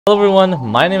Hello everyone,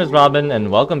 my name is Robin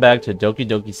and welcome back to Doki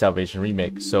Doki Salvation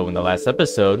Remake. So in the last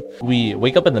episode, we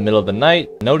wake up in the middle of the night,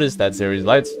 notice that Sayori's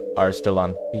lights are still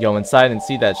on. We go inside and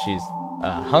see that she's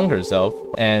hung herself,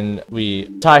 and we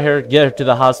tie her, get her to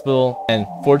the hospital, and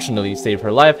fortunately save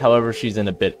her life. However, she's in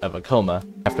a bit of a coma.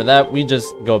 After that, we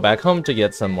just go back home to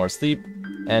get some more sleep,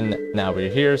 and now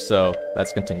we're here, so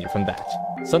let's continue from that.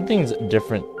 Something's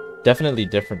different, definitely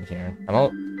different here.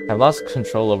 I've lost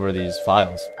control over these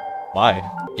files. Why?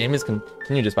 The game is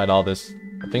continued despite all this.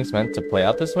 Are things meant to play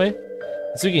out this way?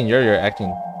 Suki and Yuri are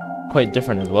acting quite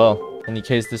different as well. In any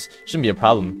case, this shouldn't be a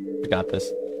problem. We got this.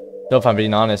 Though if I'm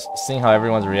being honest, seeing how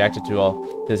everyone's reacted to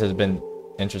all this has been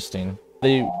interesting.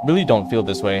 They really don't feel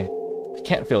this way. They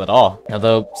can't feel at all.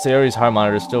 Although Sayori's heart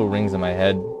monitor still rings in my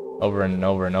head over and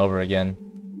over and over again.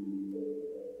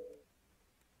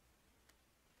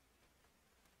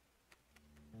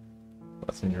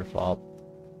 Wasn't your fault.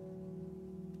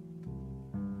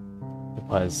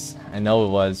 I know it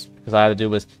was, because all I had to do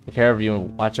was take care of you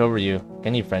and watch over you, like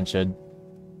any friend should.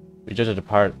 We drifted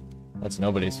apart. That's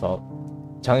nobody's fault.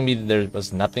 Telling me that there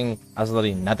was nothing,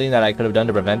 absolutely nothing that I could have done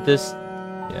to prevent this?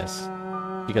 Yes,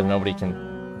 because nobody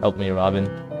can help me, Robin.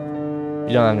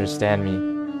 You don't understand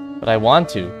me, but I want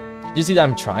to. Do you see that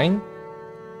I'm trying?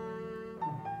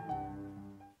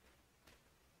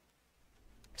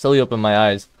 Slowly opened my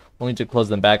eyes, only to close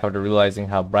them back after realizing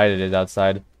how bright it is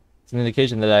outside. It's an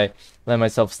indication that I let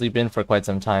myself sleep in for quite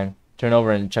some time. Turn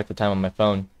over and check the time on my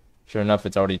phone. Sure enough,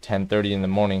 it's already 10:30 in the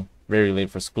morning. Very late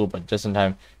for school, but just in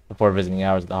time before visiting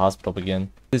hours at the hospital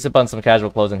begin. Please slip on some casual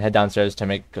clothes and head downstairs to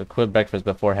make a quick breakfast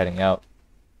before heading out.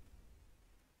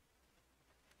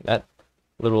 That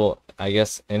little, I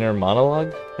guess, inner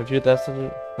monologue, if you that's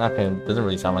doesn't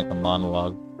really sound like a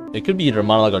monologue. It could be either a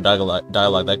monologue or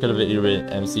dialogue. That could have either been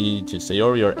MC to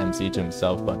Sayori or MC to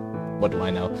himself, but what do I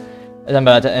know? As I'm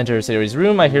about to enter Sayori's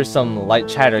room, I hear some light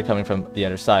chatter coming from the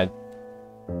other side.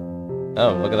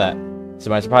 Oh, look at that. To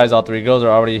my surprise, all three girls are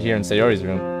already here in Sayori's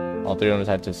room. All three of them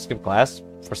decided to skip class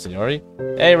for Sayori.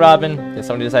 Hey, Robin. Guess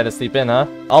somebody decided to sleep in, huh?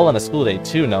 All on a school day,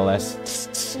 too, no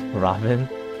less. Robin?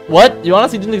 What? You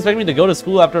honestly didn't expect me to go to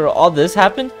school after all this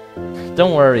happened?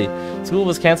 Don't worry. School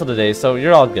was canceled today, so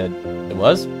you're all good. It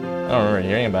was? I don't remember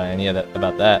hearing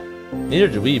about that. Neither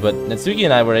did we, but Natsuki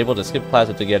and I were able to skip class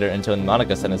together until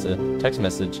Monika sent us a text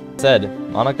message. It said,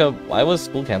 Monika, why was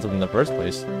school canceled in the first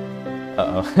place?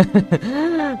 Uh-oh.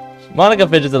 Monika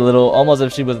fidgets a little, almost as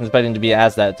if she wasn't expecting to be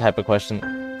asked that type of question.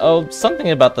 Oh,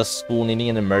 something about the school needing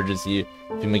an emergency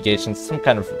fumigation, some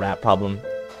kind of rat problem.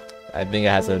 I think it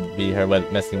has to be her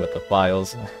messing with the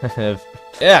files.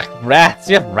 Yeah, rats!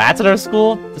 You have rats at our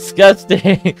school?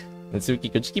 Disgusting!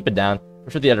 Natsuki, could you keep it down? I'm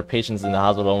sure the other patients in the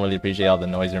hospital don't really appreciate all the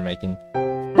noise you're making.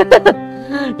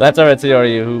 Glance over at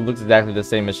Sayori, who looks exactly the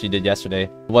same as she did yesterday. If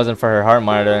it wasn't for her heart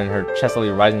monitor and her chest slowly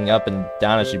rising up and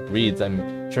down as she breathes,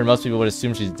 I'm sure most people would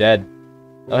assume she's dead.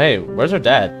 Oh hey, where's her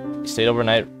dad? He stayed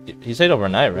overnight,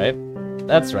 right?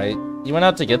 That's right. He went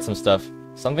out to get some stuff.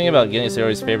 Something about getting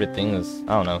Sayori's favorite things,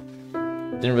 I don't know.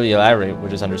 Didn't really elaborate,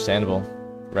 which is understandable.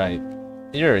 Right.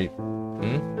 Yuri.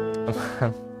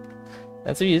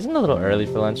 Natsuki, isn't it a little early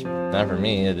for lunch? Not for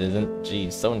me, it isn't.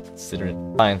 Jeez, so inconsiderate.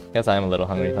 Fine, guess I am a little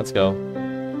hungry. Let's go.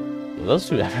 Will those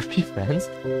two ever be friends?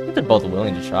 I think they're both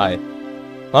willing to try.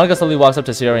 Monika slowly walks up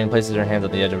to Sayori and places her hands on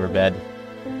the edge of her bed.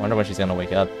 Wonder when she's gonna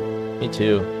wake up. Me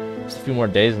too. Just a few more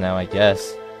days now, I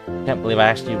guess. Can't believe I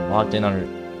actually walked in on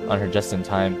her just in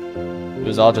time. It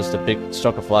was all just a big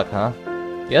stroke of luck, huh?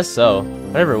 Guess so.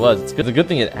 Whatever it was, it's a good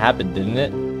thing it happened, didn't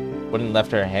it? Wouldn't have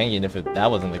left her hanging if that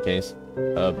wasn't the case.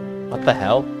 What the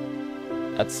hell?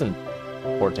 That's some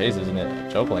poor taste, isn't it? A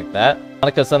joke like that?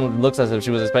 Monika suddenly looks as if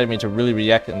she was expecting me to really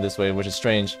react in this way, which is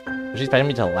strange. Was she expecting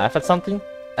me to laugh at something?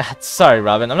 Sorry,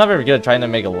 Robin. I'm not very good at trying to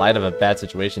make a light of a bad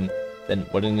situation. Then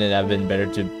wouldn't it have been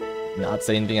better to not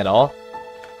say anything at all?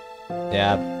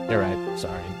 Yeah, you're right.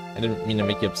 Sorry. I didn't mean to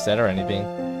make you upset or anything.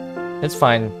 It's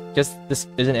fine. Guess this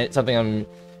isn't something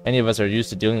any of us are used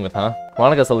to dealing with, huh?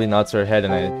 Monika slowly nods her head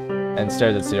and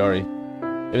stares at Sayori.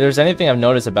 If there's anything I've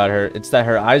noticed about her, it's that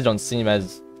her eyes don't seem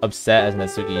as upset as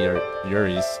Natsuki or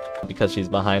Yuri's, because she's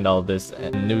behind all this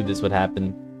and knew this would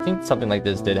happen. I think something like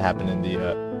this did happen in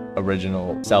the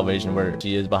original Salvation, where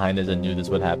she is behind this and knew this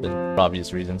would happen for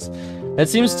obvious reasons. It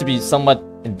seems to be somewhat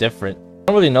indifferent. I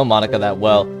don't really know Monika that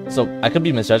well, so I could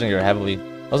be misjudging her heavily.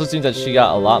 It also seems that she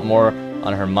got a lot more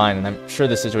on her mind, and I'm sure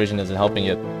this situation isn't helping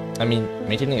it. I mean,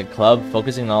 maintaining a club,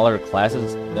 focusing on all her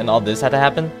classes, then all this had to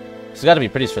happen? She's got to be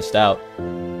pretty stressed out.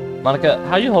 Monika,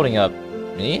 how are you holding up?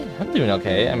 Me? I'm doing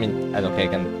okay. I mean, as okay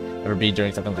can ever be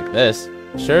during something like this.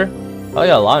 Sure? Probably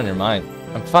got a lot on your mind.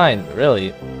 I'm fine,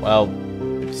 really. Well,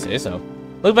 if you say so.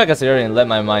 Look back at Sayori and let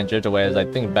my mind drift away as I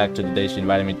think back to the day she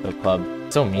invited me to the club.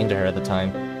 So mean to her at the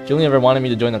time. She only ever wanted me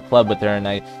to join the club with her and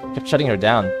I kept shutting her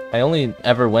down. I only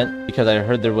ever went because I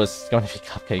heard there was going to be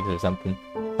cupcakes or something.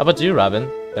 How about you, Robin?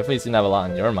 Definitely seem to have a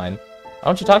lot on your mind. Why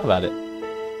don't you talk about it?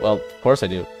 Well, of course I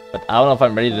do, but I don't know if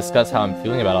I'm ready to discuss how I'm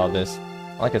feeling about all this.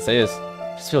 All I can say is,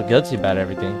 just feel guilty about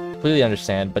everything. Completely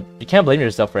understand, but you can't blame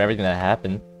yourself for everything that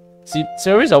happened. See,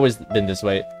 Sayori's always been this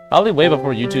way, probably way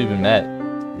before you two even met.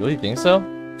 You really think so?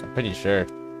 I'm pretty sure.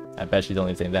 I bet she's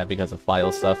only saying that because of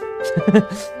file stuff.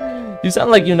 You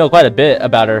sound like you know quite a bit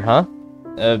about her, huh?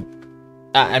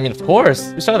 I mean, of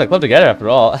course. We started the club together after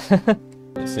all.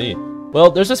 I see. Well,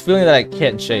 there's this feeling that I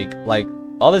can't shake. Like,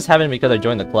 all this happened because I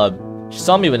joined the club. She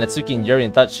saw me with Natsuki and Yuri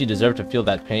and thought she deserved to feel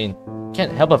that pain.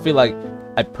 Can't help but feel like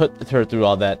I put her through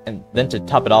all that, and then to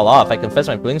top it all off, I confessed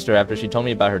my feelings to her after she told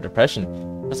me about her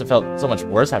depression. Must have felt so much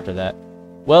worse after that.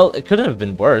 Well, it couldn't have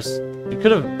been worse. You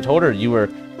could have told her you were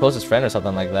closest friend or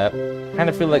something like that. I kind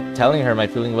of feel like telling her my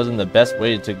feeling wasn't the best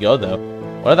way to go though.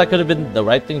 What if that could have been the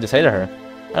right thing to say to her?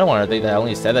 I don't want her to think that I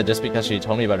only said that just because she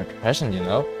told me about her depression, you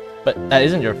know? But that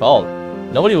isn't your fault.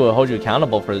 Nobody will hold you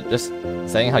accountable for just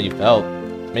saying how you felt.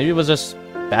 Maybe it was just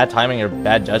bad timing or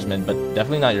bad judgment, but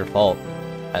definitely not your fault.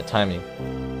 Bad timing.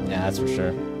 Yeah, that's for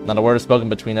sure. Not a word was spoken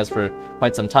between us for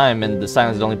quite some time, and the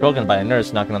silence is only broken by a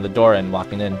nurse knocking on the door and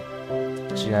walking in.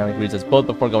 She kindly greets us both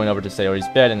before going over to Sayori's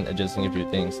bed and adjusting a few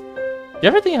things. Do you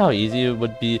ever think how easy it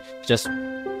would be to just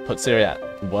put Sayori at...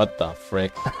 What the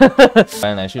frick?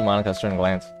 And I shoot Monika's stern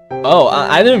glance. Oh,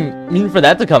 I didn't mean for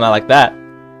that to come out like that.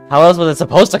 How else was it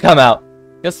supposed to come out?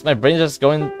 Guess my brain's just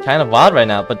going kind of wild right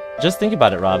now, but just think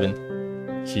about it,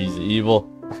 Robin. She's evil.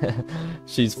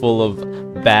 She's full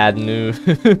of bad news.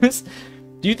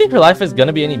 Do you think her life is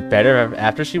gonna be any better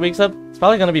after she wakes up? It's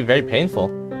probably gonna be very painful.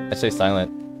 I stay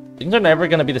silent. Things are never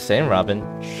gonna be the same, Robin.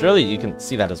 Surely you can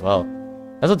see that as well.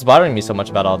 That's what's bothering me so much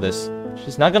about all this.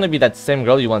 She's not gonna be that same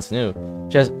girl you once knew.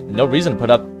 She has no reason to put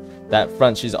up that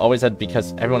front she's always had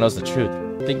because everyone knows the truth.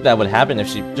 I think that would happen if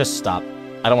she just stopped.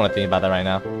 I don't want to think about that right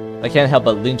now. I can't help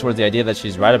but lean towards the idea that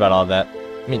she's right about all that.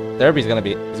 I mean, therapy is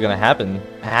gonna happen.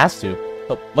 It has to.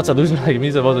 But what's a loser like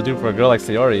me supposed to do for a girl like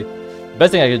Sayori? The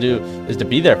best thing I could do is to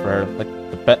be there for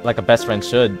her, like a best friend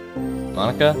should.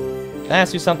 Monika, can I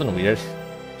ask you something weird?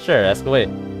 Sure, ask away.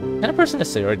 What kind of person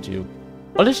is Sayori to you?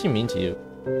 What does she mean to you?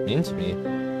 Mean to me?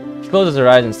 She closes her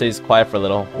eyes and stays quiet for a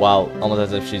little while, almost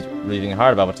as if she's really thinking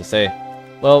hard about what to say.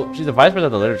 Well, she's the vice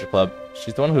president of the literature club.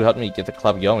 She's the one who helped me get the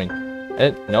club going. I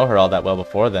didn't know her all that well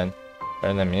before then.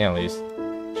 Better than me, at least.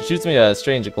 She shoots me a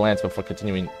strange glance before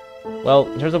continuing.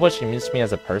 Well, in terms of what she means to me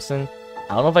as a person,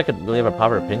 I don't know if I could really have a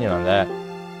proper opinion on that.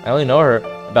 I only know her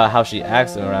about how she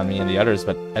acts around me and the others,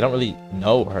 but I don't really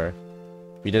know her.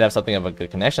 We did have something of a good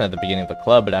connection at the beginning of the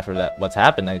club, but after that, what's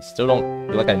happened, I still don't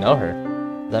feel like I know her.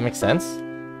 Does that make sense?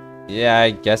 Yeah, I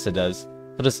guess it does.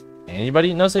 So does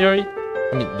anybody know Sayori?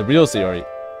 I mean, the real Sayori.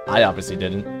 I obviously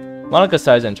didn't. Monika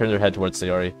sighs and turns her head towards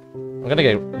Sayori. I'm gonna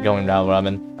get going now,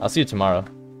 Robin. I'll see you tomorrow.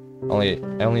 I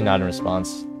only nod in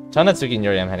response. Tell Natsuki and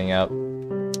Yuri I'm heading out.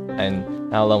 And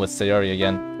now alone with Sayori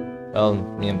again. Well,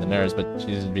 me and the nurse, but she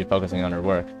needs to be focusing on her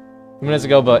work. A few minutes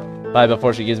ago, but by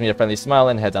before she gives me a friendly smile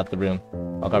and heads out the room.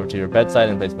 I'll go over to her bedside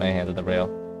and place my hand at the rail.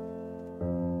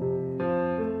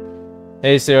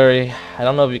 Hey Sayori, I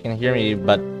don't know if you can hear me,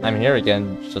 but I'm here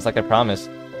again, just like I promised.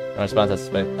 No response as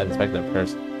expected at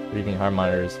first. Reading heart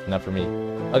monitor is enough for me.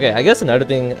 Okay, I guess another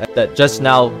thing that just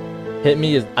now hit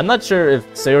me is I'm not sure if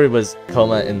Sayori was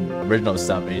coma in original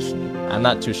Salvation. I'm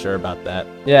not too sure about that.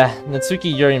 Yeah,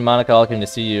 Natsuki, Yuri, and Monika all came to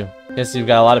see you. Guess you've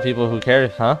got a lot of people who care,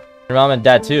 huh? Your mom and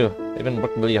dad too. They've been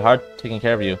working really hard taking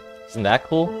care of you. Isn't that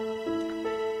cool?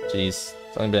 Jeez,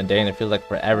 it's only been a day and it feels like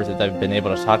forever since I've been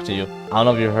able to talk to you. I don't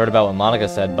know if you heard about what Monika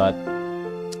said, but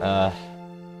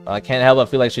I can't help but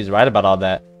feel like she's right about all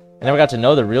that. I never got to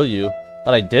know the real you.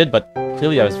 Thought I did, but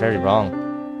clearly I was very wrong.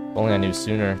 If only I knew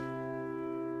sooner.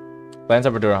 Glance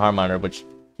over to her heart monitor, which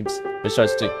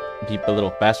starts to beat a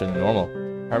little faster than normal.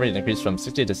 Heart rate increased from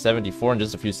 68 to 74 in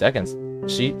just a few seconds.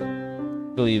 She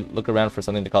really looked around for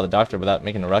something to call the doctor without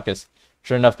making a ruckus.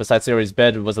 Sure enough, beside Sayori's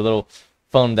bed was a little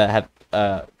phone that had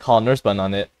call nurse button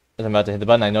on it. As I'm about to hit the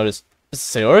button, I noticed,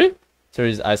 Sayori?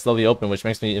 Sayori's eyes slowly open, which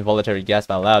makes me involuntarily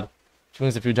gasp out loud. She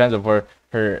blinks a few times before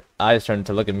her eyes turn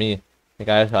to look at me. Make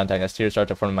eye contact as tears start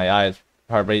to form in my eyes.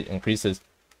 Her heart rate increases.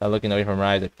 Without looking away from her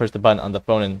eyes, I push the button on the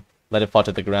phone and let it fall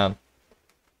to the ground.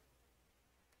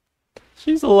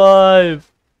 She's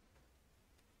alive!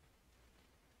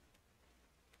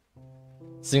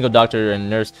 Single doctor and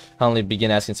nurse calmly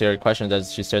begin asking Sayori questions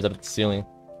as she stares up at the ceiling.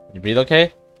 You breathe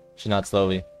okay? She nods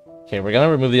slowly. Okay, we're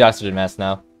gonna remove the oxygen mask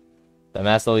now. The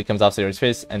mask slowly comes off Sayori's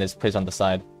face and is placed on the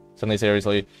side. Suddenly, Sayori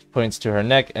slowly points to her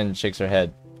neck and shakes her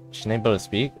head. She's unable to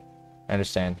speak? I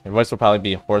understand. Her voice will probably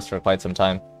be hoarse for quite some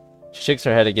time. She shakes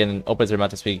her head again and opens her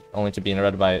mouth to speak, only to be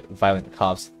interrupted by violent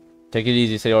coughs. Take it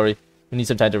easy, Sayori. We need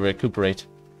some time to recuperate.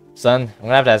 Son, I'm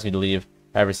gonna have to ask you to leave.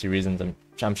 If I ever see reasons,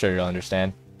 I'm sure you'll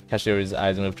understand. Sayori's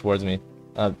eyes move towards me.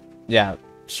 Yeah,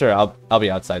 sure, I'll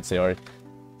be outside, Sayori.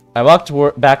 I walk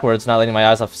backwards, not letting my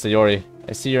eyes off Sayori.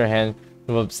 I see her hand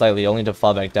move up slightly, only to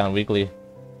fall back down weakly.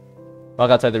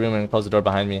 Walk outside the room and close the door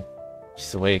behind me.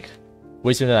 She's awake.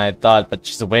 Way sooner than I thought, but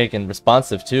she's awake and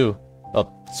responsive too.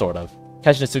 Well, sort of.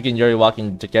 Catch Natsuki and Yuri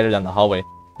walking together down the hallway.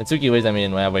 Natsuki waves at me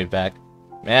and I wave back.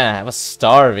 Man, I was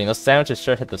starving. Those sandwiches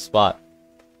sure hit the spot.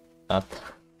 I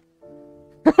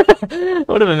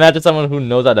would have imagined someone who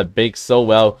knows how to bake so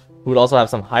well, who would also have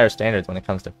some higher standards when it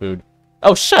comes to food.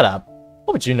 Oh, shut up!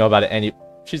 What would you know about it,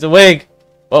 She's awake!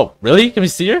 Oh, really? Can we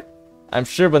see her? I'm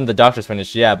sure when the doctor's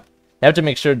finished, yeah. I have to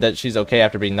make sure that she's okay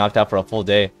after being knocked out for a full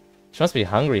day. She must be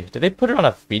hungry. Did they put her on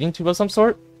a feeding tube of some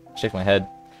sort? I shake my head.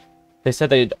 They said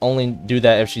they'd only do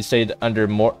that if she stayed under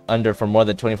for more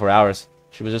than 24 hours.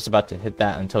 She was just about to hit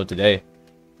that until today.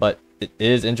 But it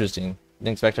is interesting.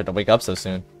 Didn't expect her to wake up so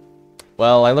soon.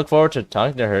 Well, I look forward to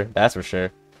talking to her, that's for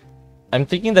sure. I'm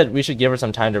thinking that we should give her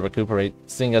some time to recuperate.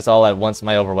 Seeing us all at once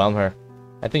might overwhelm her.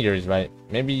 I think Yuri's right.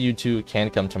 Maybe you two can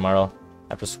come tomorrow,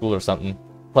 after school or something.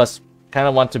 Plus, kind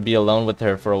of want to be alone with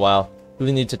her for a while.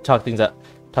 Really need to talk things out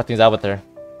with her.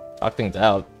 Talk things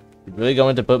out? You're really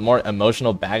going to put more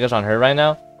emotional baggage on her right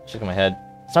now? Shaking my head.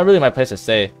 It's not really my place to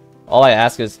say. All I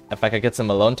ask is if I could get some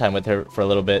alone time with her for a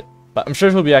little bit. But I'm sure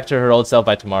she'll be back to her old self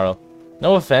by tomorrow.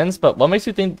 No offense, but what makes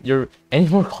you think you're any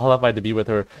more qualified to be with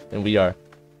her than we are?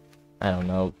 I don't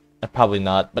know. Probably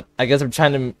not, but I guess I'm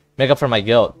trying to make up for my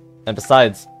guilt. And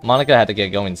besides, Monica had to get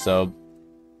going, so...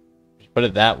 Put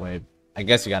it that way. I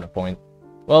guess you got a point.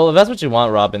 Well, if that's what you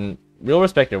want, Robin, we'll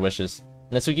respect your wishes.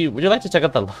 Natsuki, would you like to check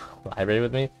out the library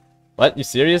with me? What? You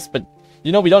serious? But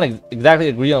you know we don't exactly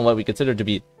agree on what we consider to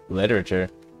be literature.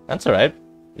 That's alright.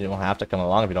 You don't have to come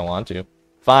along if you don't want to.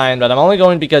 Fine, but I'm only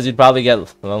going because you'd probably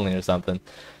get lonely or something.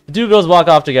 The two girls walk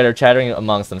off together, chattering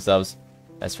amongst themselves.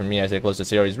 As for me, I stay close to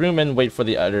Sayori's room and wait for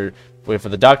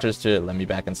the doctors to let me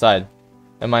back inside.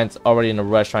 My mind's already in a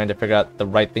rush trying to figure out the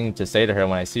right thing to say to her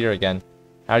when I see her again.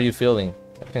 How are you feeling?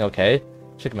 Everything okay?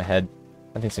 Shaking my head.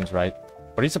 Nothing seems right.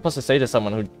 What are you supposed to say to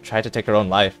someone who tried to take her own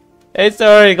life? Hey,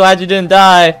 sorry, glad you didn't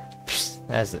die. Psst,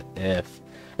 as if.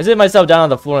 I sit myself down on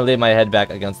the floor and lay my head back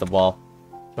against the wall.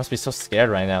 She must be so scared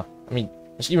right now. I mean,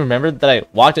 does she remember that I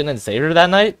walked in and saved her that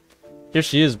night? Here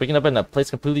she is, waking up in a place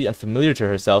completely unfamiliar to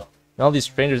herself, and all these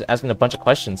strangers asking a bunch of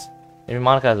questions. Maybe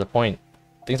Monica has a point.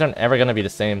 Things aren't ever gonna be the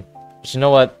same. But you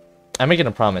know what? I'm making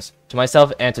a promise, to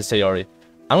myself and to Sayori.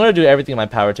 I'm gonna do everything in my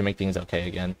power to make things okay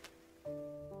again.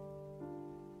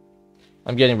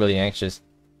 I'm getting really anxious.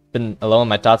 Been alone in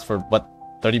my thoughts for, what,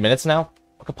 30 minutes now?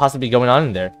 What could possibly be going on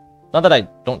in there? Not that I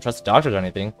don't trust the doctors or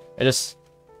anything. I just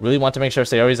really want to make sure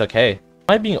Sayori's okay.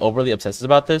 Am I being overly obsessive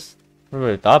about this? I never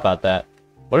really thought about that.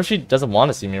 What if she doesn't want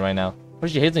to see me right now? What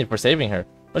if she hates me for saving her?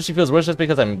 What if she feels worse just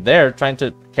because I'm there trying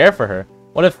to care for her?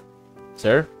 What if...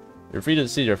 Sir, you're free to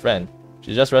see your friend.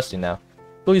 She's just resting now.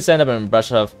 Quickly stand up and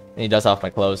brush off any dust off my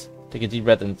clothes. Take a deep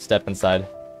breath and step inside.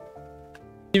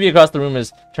 The TV across the room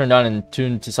is turned on and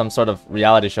tuned to some sort of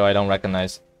reality show I don't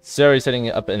recognize. Sayori sitting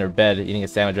up in her bed, eating a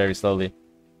sandwich very slowly.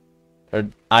 Her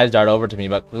eyes dart over to me,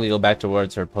 but quickly go back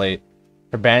towards her plate.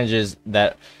 Her bandages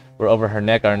that were over her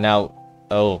neck are now...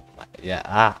 Oh,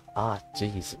 yeah,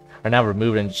 jeez. Are now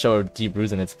removed and show a deep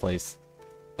bruise in its place.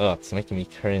 Oh, it's making me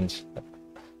cringe.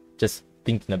 Just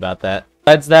thinking about that.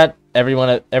 Besides that,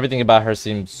 everything about her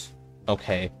seems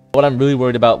okay. What I'm really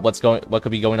worried about what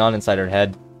could be going on inside her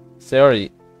head.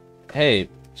 Sayori, hey,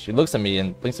 she looks at me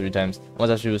and blinks a few times.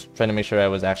 Almost as she was trying to make sure I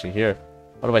was actually here.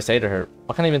 What do I say to her?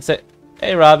 What can I even say?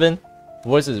 Hey, Robin. The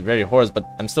voice is very hoarse, but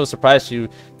I'm still surprised she was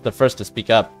the first to speak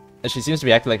up. And she seems to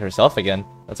be acting like herself again.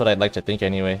 That's what I'd like to think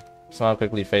anyway. Her smile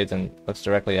quickly fades and looks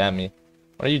directly at me.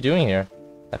 What are you doing here?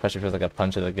 That question feels like a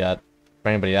punch to the gut. For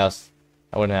anybody else,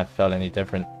 I wouldn't have felt any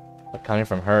different. But coming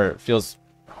from her, it feels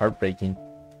heartbreaking.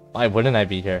 Why wouldn't I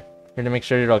be here? Here to make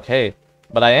sure you're okay.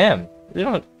 But I am.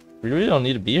 You really don't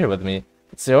need to be here with me.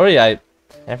 But Sayori,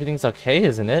 everything's okay,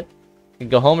 isn't it? I can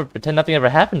go home and pretend nothing ever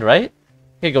happened, right?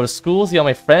 I can go to school, see all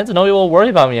my friends, and nobody will worry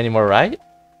about me anymore, right?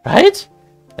 Right?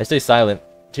 I stay silent.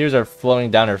 Tears are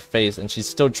flowing down her face, and she's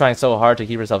still trying so hard to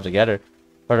keep herself together.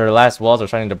 But her last walls are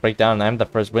starting to break down, and I'm the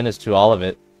first witness to all of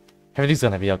it. Everything's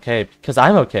gonna be okay, because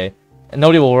I'm okay. And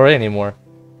nobody will worry anymore.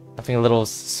 Nothing a little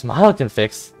smile can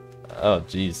fix. Oh,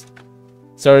 jeez.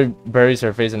 Sayori buries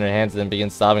her face in her hands and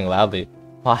begins sobbing loudly.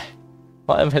 Why?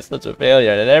 Why am I such a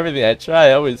failure? And everything I try,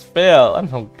 I always fail. I'm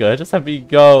no good. Just let me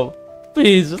go.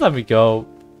 Please, just let me go.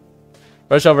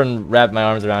 Rush over and wrap my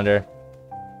arms around her.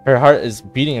 Her heart is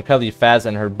beating incredibly fast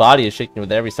and her body is shaking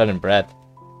with every sudden breath.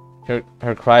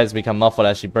 Her cries become muffled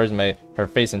as she burns her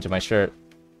face into my shirt.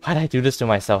 Why did I do this to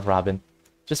myself, Robin?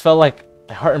 Just felt like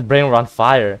my heart and brain were on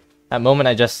fire. That moment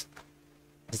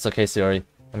It's okay, Sayori.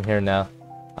 I'm here now.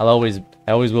 I always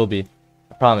will be.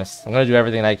 I promise. I'm gonna do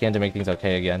everything I can to make things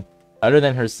okay again. Other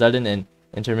than her sudden and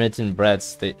intermittent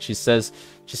breaths, she stays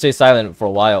silent for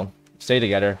a while. We stay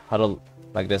together, huddled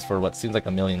like this for what seems like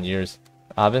a million years.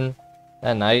 Robin,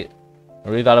 that night, I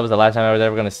really thought it was the last time I was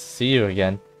ever gonna see you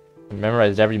again. I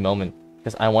memorized every moment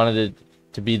because I wanted it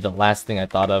to be the last thing I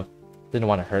thought of. Didn't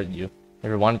want to hurt you.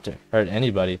 Never wanted to hurt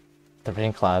anybody. The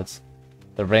rain clouds,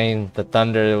 the rain, the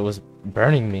thunder, it was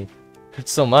burning me. It hurt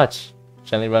so much.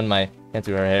 Gently run my hand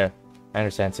through her hair. I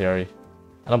understand, Sayori.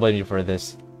 I don't blame you for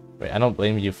this. Wait, I don't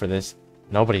blame you for this.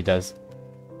 Nobody does.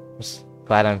 I'm just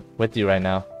glad I'm with you right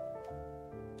now.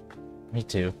 Me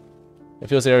too. I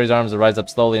feel Sayori's arms rise up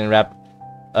slowly and wrap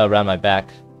around my back.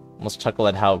 Almost chuckle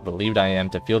at how relieved I am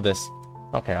to feel this.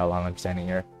 I don't care how long I'm standing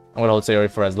here. I'm gonna hold Sayori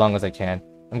for as long as I can.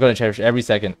 I'm gonna cherish every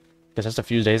second. Because just a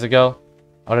few days ago,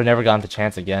 I would have never gotten the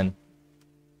chance again.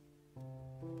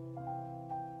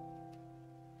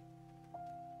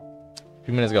 A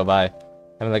few minutes go by. I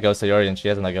haven't let go of Sayori and she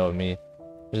hasn't let go of me.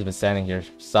 I've just been standing here,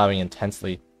 sobbing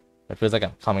intensely. It feels like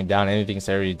I'm calming down. Anything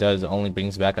Sayori does only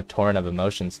brings back a torrent of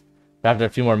emotions. But after a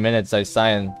few more minutes, I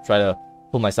sigh and try to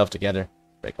pull myself together.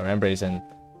 Break our embrace and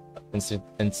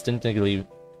instinctively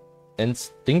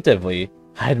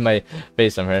hide my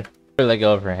face from her. I let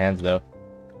go of her hands though.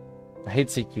 I hate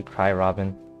seeing you cry,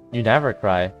 Robin. You never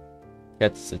cry.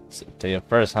 Gets it to you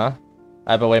first, huh?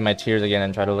 I wipe away my tears again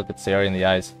and try to look at Sayori in the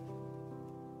eyes.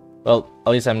 Well,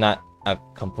 at least I'm not a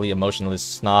complete emotionless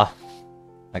snaw.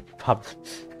 Like,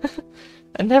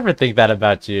 I never think that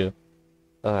about you.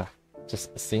 Ugh.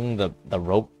 Just seeing the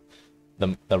rope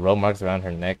marks around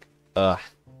her neck. Ugh.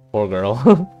 Poor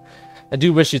girl. I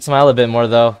do wish she'd smile a bit more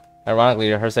though. Ironically,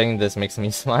 her saying this makes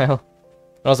me smile.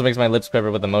 It also makes my lips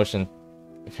quiver with emotion.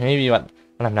 Maybe when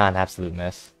I'm not an absolute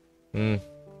mess. Shouldn't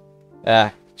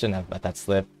have let that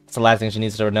slip. It's the last thing she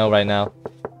needs to know right now.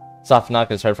 Soft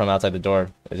knock is heard from outside the door.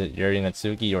 Is it Yuri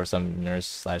Natsuki or some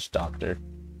nurse/doctor?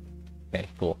 Okay,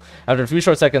 cool. After a few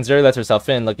short seconds, Yuri lets herself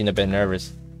in, looking a bit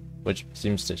nervous, which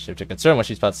seems to shift to concern when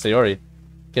she spots Sayori.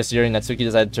 Guess Yuri and Natsuki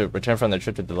decided to return from their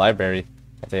trip to the library.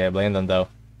 I say I blame them though.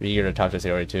 Be eager to talk to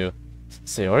Sayori too.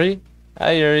 Sayori?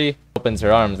 Hi, Yuri. Opens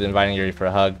her arms, inviting Yuri for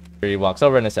a hug. Yuri walks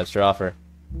over and accepts her offer.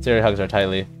 Sayori hugs her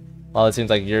tightly. While it seems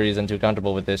like Yuri isn't too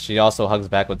comfortable with this, she also hugs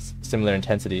back with similar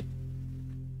intensity.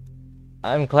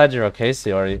 I'm glad you're okay,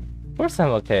 Sayori. Of course I'm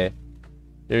okay.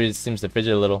 Yuri seems to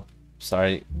fidget a little.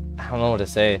 Sorry, I don't know what to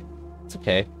say. It's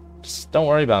okay. Just don't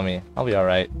worry about me. I'll be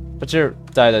alright. But you're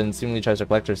died and seemingly tries to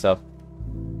collect herself.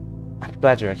 I'm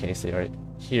glad you're okay, Sayori.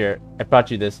 Here, I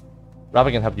brought you this.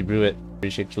 Robin can help you brew it.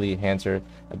 Yuri shakily hands her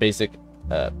a basic,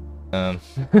 give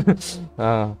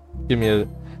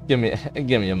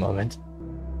me a moment.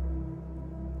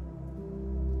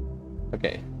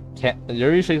 Okay.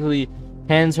 Yuri shakily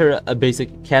hands her a basic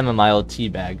chamomile tea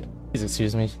bag. Please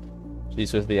excuse me. She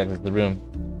swiftly exits the room.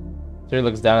 Yuri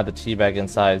looks down at the tea bag and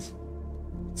sighs.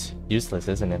 It's useless,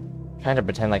 isn't it? Trying to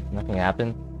pretend like nothing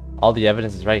happened. All the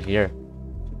evidence is right here.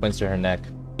 She points to her neck.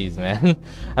 Jeez, man.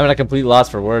 I'm at a complete loss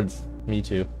for words. Me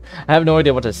too. I have no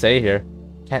idea what to say here.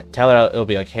 Can't tell her it'll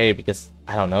be okay because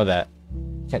I don't know that.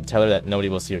 Can't tell her that nobody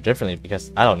will see her differently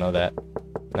because I don't know that.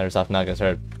 Another soft knock is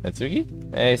heard. Natsuki?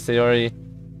 Hey, Sayori.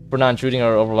 We're not intruding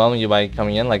or overwhelming you by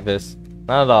coming in like this.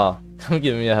 Not at all. Come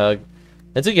give me a hug.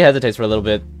 Natsuki hesitates for a little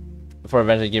bit before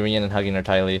eventually giving in and hugging her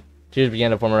tightly. Tears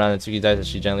began to form around Natsuki's eyes as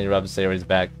she gently rubs Sayori's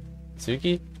back.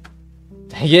 Natsuki?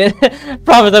 Dang it.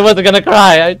 Promise I wasn't gonna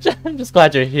cry. I'm just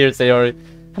glad you're here, Sayori.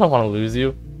 I don't want to lose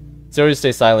you. Sayori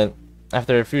stays silent.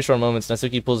 After a few short moments,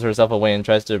 Natsuki pulls herself away and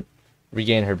tries to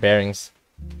regain her bearings.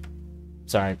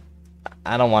 Sorry.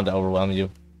 I don't want to overwhelm you.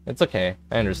 It's okay.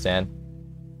 I understand.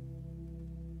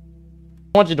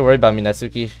 I don't want you to worry about me,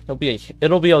 Natsuki.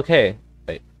 It'll be okay.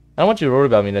 Wait. I don't want you to worry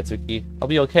about me, Natsuki. I'll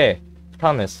be okay.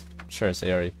 Promise. Sure,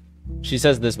 Sayori. She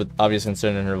says this with obvious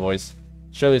concern in her voice.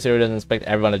 Surely Sayori doesn't expect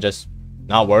everyone to just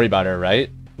not worry about her, right?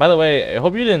 By the way, I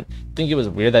hope you didn't think it was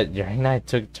weird that Yuri and I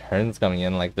took turns coming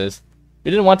in like this.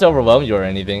 We didn't want to overwhelm you or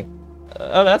anything.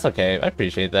 Oh, that's okay. I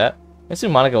appreciate that. I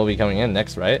assume Monica will be coming in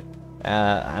next, right?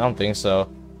 I don't think so.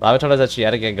 Robin told us that she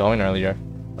had to get going earlier.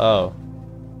 Oh.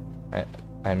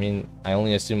 I mean, I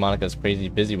only assume Monica's crazy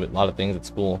busy with a lot of things at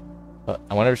school. But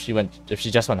I wonder if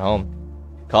she just went home.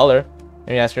 Call her.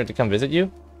 Maybe ask her to come visit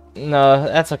you? No,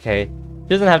 that's okay. She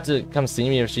doesn't have to come see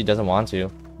me if she doesn't want to.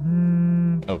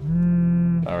 Oh.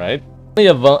 Alright.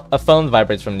 A phone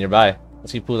vibrates from nearby.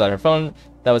 She pulls out her phone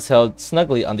that was held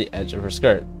snugly on the edge of her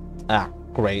skirt. Ah,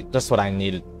 great. Just what I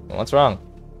needed. What's wrong?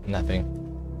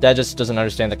 Nothing. Dad just doesn't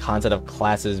understand the concept of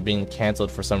classes being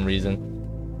cancelled for some reason.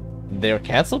 They were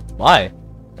cancelled? Why?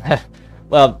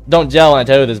 Well, don't gel when I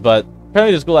tell you this, but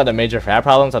apparently the school had a major frat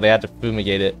problem, so they had to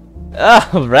fumigate it. Ah,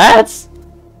 rats?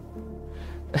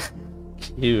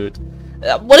 Cute.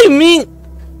 What do you mean?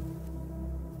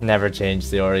 Never change,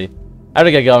 Sayori. I have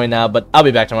to get going now, but I'll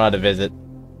be back tomorrow to visit.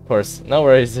 Of course, no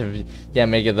worries if you can't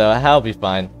make it though, I'll be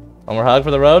fine. One more hug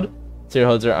for the road? Sayori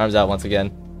holds her arms out once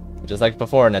again. Just like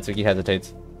before, Natsuki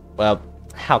hesitates. Well,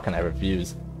 how can I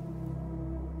refuse?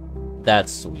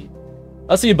 That's sweet.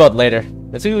 I'll see you both later.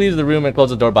 Natsuki leaves the room and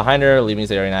closes the door behind her, leaving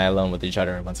Sayori and I alone with each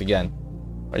other once again.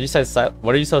 What are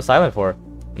you so silent for?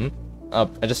 Oh,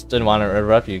 I just didn't want to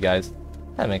interrupt you guys.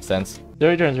 That makes sense.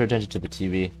 Sayori turns her attention to the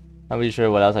TV. Not really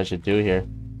sure what else I should do here.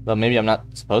 Well, maybe I'm not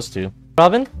supposed to.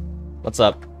 Robin? What's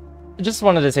up? I just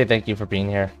wanted to say thank you for being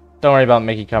here. Don't worry about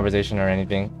making conversation or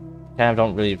anything. Kind of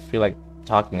don't really feel like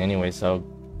talking anyway, so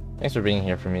thanks for being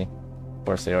here for me.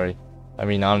 Poor Sayori. I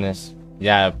mean, honest.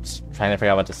 Yeah, I was trying to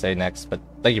figure out what to say next, but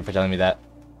thank you for telling me that.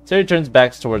 Sayori turns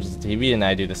back towards the TV and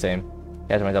I do the same. I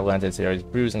catch myself glancing at Sayori's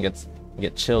bruise and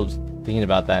get chilled thinking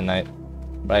about that night.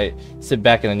 But I sit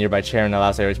back in a nearby chair and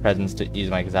allow Sayori's presence to ease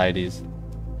my anxieties.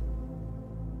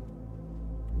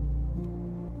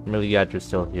 I'm really glad you're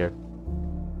still here.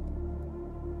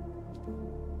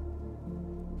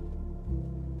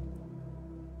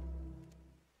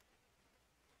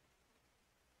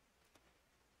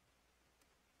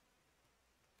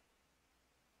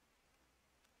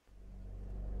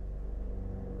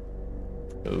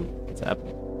 Ooh, what's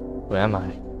happening? Who am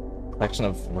I? Collection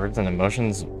of words and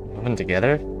emotions woven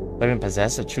together? Do I even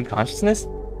possess a true consciousness?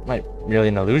 Am I merely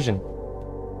an illusion?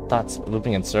 Thoughts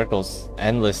looping in circles,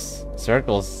 endless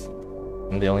circles.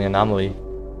 I'm the only anomaly.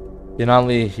 The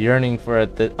anomaly yearning for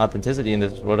authenticity in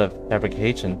this world of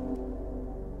fabrication.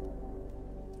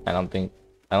 I don't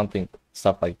think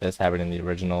stuff like this happened in the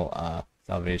original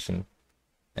Salvation.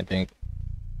 I think.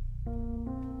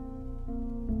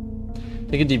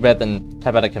 Take a deep breath and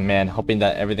type out a command, hoping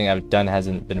that everything I've done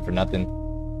hasn't been for nothing.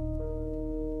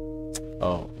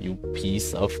 Oh, you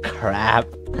piece of crap.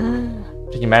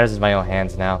 Taking matters into my own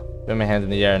hands now. Put my hands in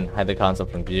the air and hide the console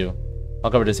from view.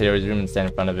 Walk over to Sayori's room and stand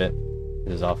in front of it.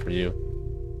 This is all for you.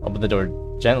 Open the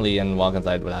door gently and walk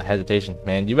inside without hesitation.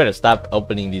 Man, you better stop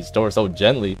opening these doors so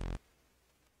gently.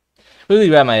 Quickly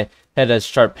grab my head as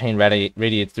sharp pain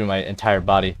radiates through my entire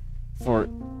body. For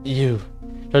you.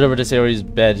 Turn over to Sayori's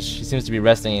bed. She seems to be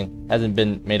resting and hasn't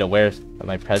been made aware of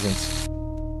my presence.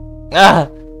 Ah!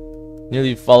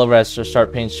 Nearly fall over as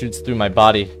sharp pain shoots through my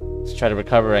body. To try to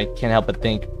recover, I can't help but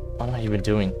think, what am I even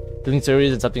doing? Feeling Sayori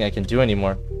isn't something I can do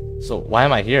anymore. So why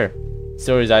am I here?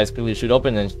 Sayori's eyes quickly shoot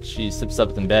open and she slips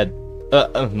up in bed.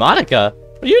 Monica?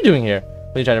 What are you doing here?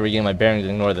 Quickly trying to regain my bearings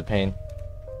and ignore the pain.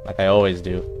 Like I always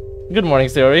do. Good morning,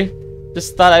 Sayori.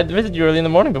 Just thought I'd visit you early in the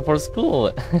morning before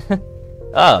school.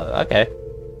 Oh, okay.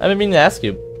 I've been meaning to ask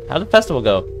you, how did the festival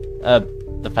go?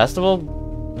 The festival?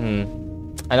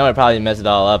 I know I probably messed it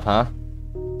all up, huh?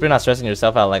 If you're not stressing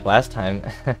yourself out like last time.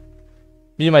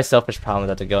 Me and my selfish problems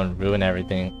have to go and ruin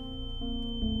everything.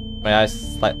 My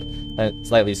eyes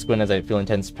slightly squint as I feel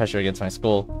intense pressure against my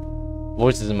skull.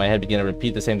 Voices in my head begin to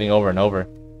repeat the same thing over and over.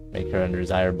 Make her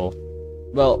undesirable.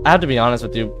 Well, I have to be honest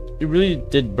with you. You really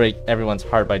did break everyone's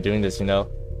heart by doing this, you know?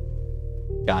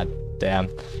 God damn.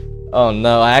 Oh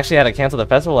no, I actually had to cancel the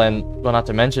festival and, well, not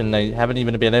to mention, I haven't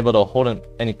even been able to hold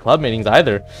any club meetings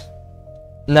either.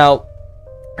 Now,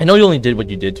 I know you only did what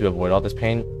you did to avoid all this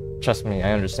pain. Trust me,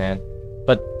 I understand.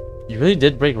 But you really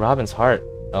did break Robin's heart.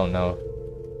 Oh no.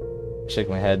 I shake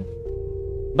my head.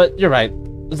 But you're right.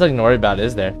 There's nothing to worry about,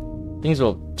 is there? Things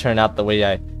will turn out the way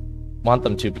I want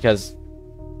them to because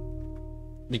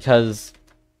Sayori's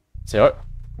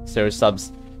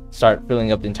subs start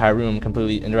filling up the entire room,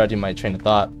 completely interrupting my train of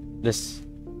thought. This,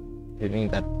 I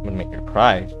think that would make her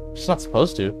cry. She's not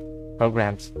supposed to.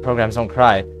 Programs don't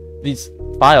cry. These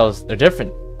files, they're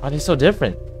different. Why are they so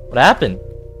different? What happened?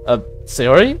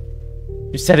 Sayori?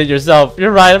 You said it yourself.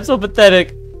 You're right, I'm so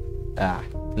pathetic. Ah,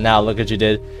 now look what you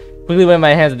did. Quickly wave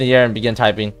my hands in the air and begin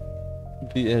typing.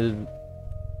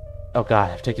 Oh god,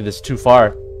 I've taken this too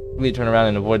far. Quickly turn around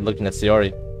and avoid looking at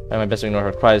Sayori. I try my best to ignore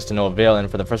her cries to no avail, and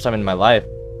for the first time in my life,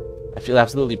 I feel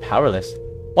absolutely powerless.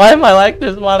 Why am I like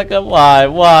this, Monica? Why?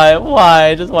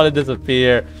 I just want to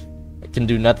disappear. I can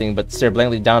do nothing but stare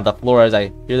blankly down at the floor as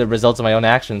I hear the results of my own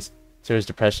actions. Sayori's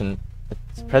depression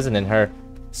is present in her.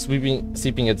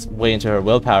 seeping its way into her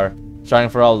willpower, striving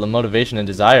for all the motivation and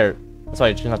desire. That's why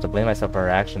I choose not to blame myself for her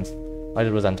actions. All I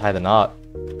did was untie the knot.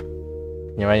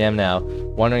 Here I am now,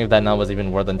 wondering if that knot was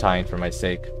even worth untying for my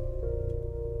sake.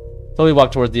 Slowly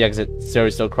walked towards the exit,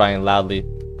 Sayori still crying loudly.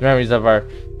 The memories of our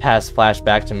past flash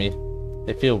back to me.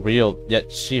 They feel real,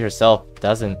 yet she herself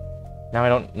doesn't. Now I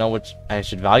don't know which I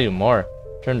should value more.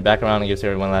 Turned back around and gave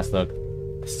Sayori one last look.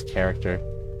 This character.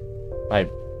 My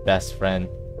best friend.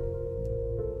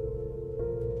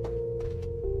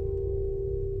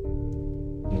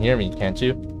 You can hear me, can't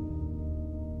you?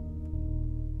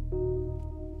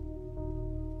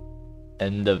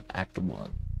 End of Act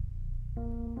 1.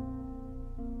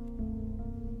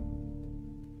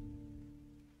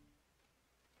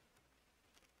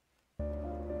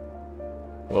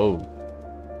 Whoa.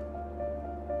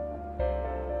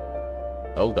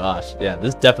 Oh gosh, yeah,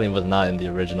 this definitely was not in the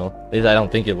original. At least I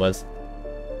don't think it was.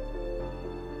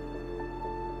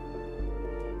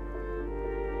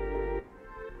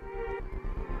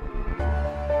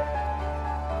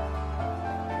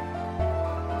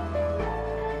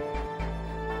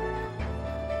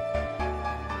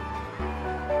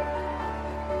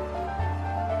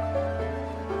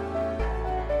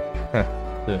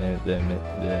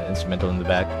 the instrumental in the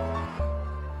back.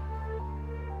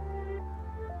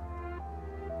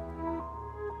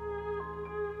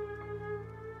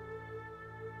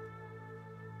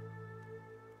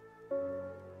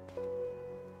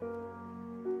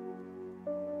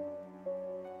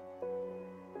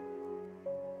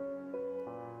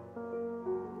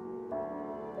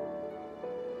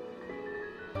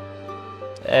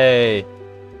 Hey,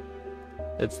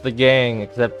 it's the gang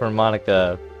except for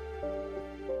Monica.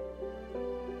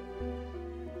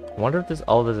 I wonder if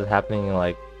all this is happening in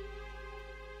like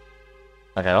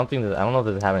I don't know if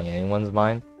this is happening in anyone's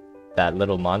mind. That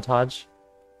little montage.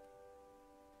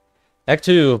 Act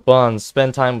 2, Bonds,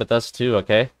 spend time with us too,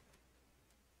 okay?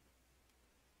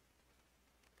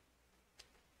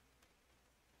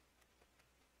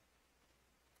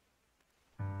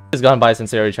 It's gone by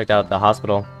since Sayori checked out at the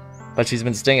hospital, but she's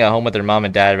been staying at home with her mom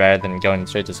and dad rather than going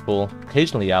straight to school.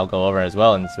 Occasionally I'll go over as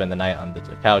well and spend the night on the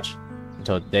couch,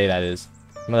 until the day that is.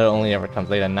 My mother only ever comes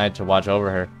late at night to watch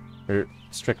over her. Her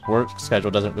strict work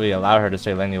schedule doesn't really allow her to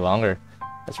stay any longer.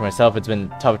 As for myself, it's been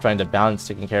tough trying to balance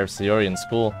taking care of Sayori in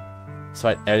school,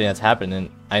 despite everything that's happened, and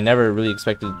I never really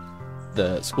expected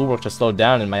the schoolwork to slow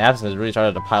down, and my absence has really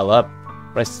started to pile up.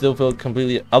 But I still feel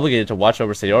completely obligated to watch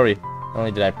over Sayori. Not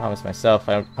only did I promise myself,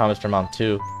 I promised her mom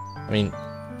too. I mean,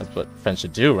 that's what friends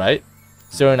should do, right?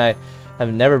 Sayori and I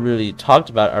have never really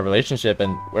talked about our relationship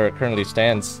and where it currently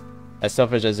stands. As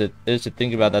selfish as it is to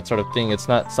think about that sort of thing, it's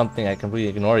not something I completely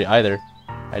ignore either.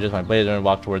 I adjust my blazer and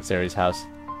walk towards Sayori's house.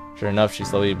 Sure enough, she's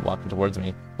slowly walking towards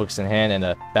me, books in hand and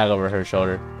a bag over her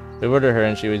shoulder. I ordered her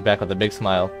and she was back with a big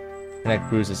smile. Her neck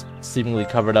bruise is seemingly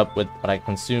covered up with what I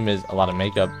consume is a lot of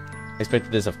makeup. I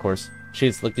expected this, of course.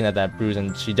 She's looking at that bruise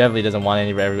and she definitely doesn't want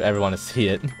everyone to see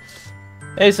it.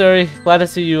 Hey Sayori, glad to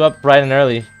see you up bright and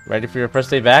early. Ready for your first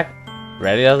day back?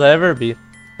 Ready as I'll ever be.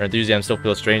 Her enthusiasm still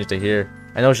feels strange to hear.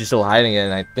 I know she's still hiding it,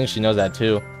 and I think she knows that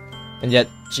too. And yet,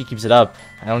 she keeps it up.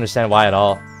 I don't understand why at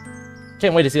all.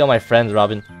 Can't wait to see all my friends,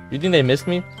 Robin. You think they missed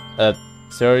me?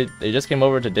 Sorry, they just came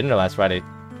over to dinner last Friday.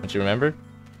 Don't you remember?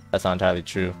 That's not entirely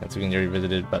true. Considering Yuri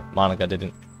visited, but Monica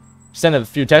didn't. She sent a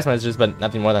few text messages, but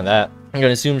nothing more than that. I'm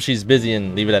gonna assume she's busy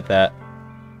and leave it at that.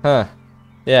 Huh.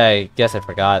 Yeah, I guess I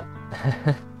forgot.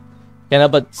 Can't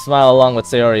help but smile along with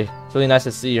Sayori. It's really nice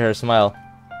to see her smile.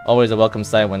 Always a welcome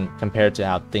sight when compared to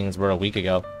how things were a week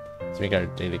ago. To make our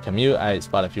daily commute, I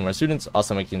spot a few more students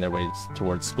also making their ways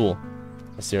towards school.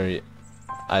 As Sayori's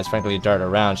eyes frankly dart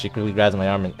around, she quickly grabs my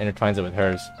arm and intertwines it with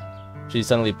hers. She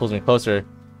suddenly pulls me closer,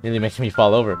 nearly making me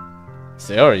fall over.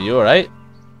 Sayori, you alright?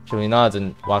 She only nods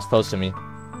and walks close to me.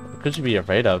 What could she be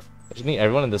afraid of? Does she think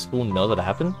everyone in the school knows what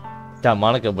happened? I doubt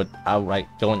Monica would outright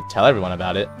go and tell everyone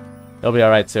about it. It'll be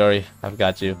alright, Sayori. I've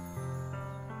got you.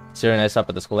 Sayori and I stop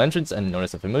at the school entrance and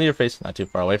notice a familiar face not too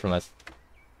far away from us.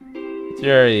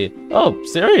 Sayori. Oh,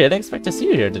 Sayori, I didn't expect to see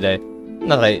you here today.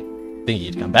 Not that I think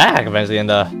you'd come back eventually and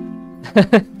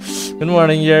Good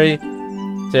morning, Yuri.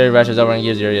 Sayori rushes over and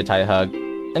gives Yuri a tight hug.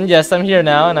 And yes, I'm here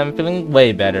now and I'm feeling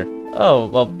way better. Oh,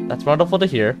 well, that's wonderful to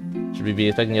hear. Should we be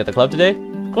expecting you at the club today?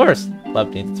 Of course.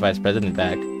 Club needs its vice president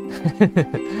back.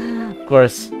 Of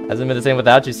course. Hasn't been the same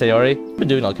without you, Sayori. You've been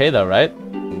doing okay though, right?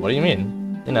 What do you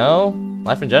mean? You know,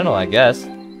 life in general, I guess.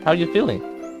 How are you feeling?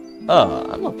 Oh,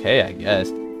 I'm okay, I guess.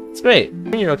 It's great.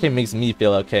 Hearing you're okay makes me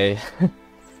feel okay.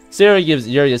 Sayori gives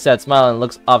Yuri a sad smile and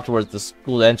looks off towards the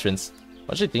school entrance.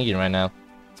 What's she thinking right now?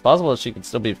 It's possible she could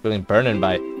still be feeling burdened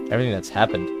by everything that's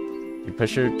happened. You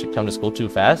push her to come to school too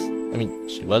fast? I mean,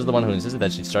 she was the one who insisted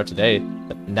that she'd start today,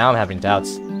 but now I'm having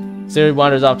doubts. Sayori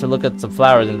wanders off to look at some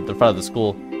flowers in the front of the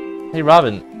school. Hey,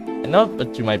 Robin, I know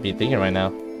what you might be thinking right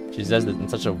now. She says it in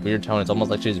such a weird tone, it's almost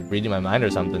like she's reading my mind or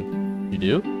something. You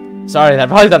do? Sorry, that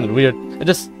probably sounded weird.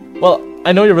 Well,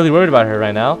 I know you're really worried about her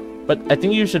right now, but I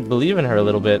think you should believe in her a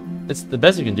little bit. It's the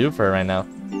best you can do for her right now.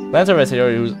 Glance over at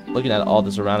Sayori, who's looking at all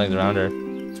the surroundings around her.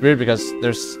 It's weird because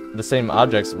there's the same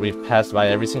objects we've passed by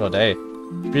every single day.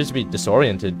 She appears to be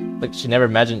disoriented, like she never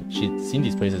imagined she'd seen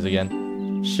these places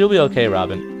again. She'll be okay,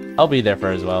 Robin. I'll be there for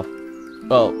her as well.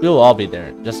 Well, we'll all be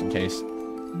there, just in case.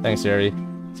 Thanks, Sayori.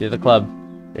 See you at the club.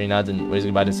 Sayori nods and waves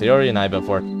goodbye to Sayori and I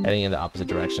before heading in the opposite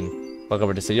direction. Walk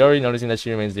over to Sayori, noticing that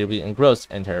she remains deeply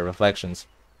engrossed in her reflections.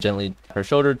 Gently her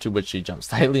shoulder, to which she jumps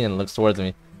slightly and looks towards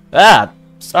me. Ah!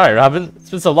 Sorry, Robin. It's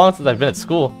been so long since I've been at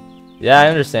school. Yeah, I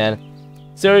understand.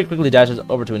 Sayori quickly dashes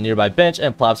over to a nearby bench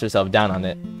and plops herself down on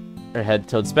it. Her head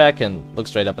tilts back and looks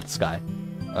straight up at the sky.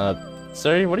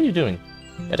 Sayori, what are you doing?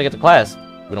 You have to get to class.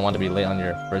 You wouldn't want to be late on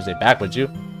your first day back, would you?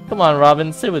 Come on,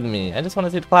 Robin, sit with me. I just want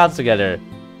to see the clouds together.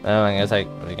 Oh, I guess I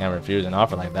can't refuse an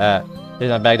offer like that. Place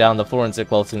my bag down on the floor and sit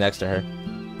closely next to her.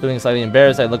 Feeling slightly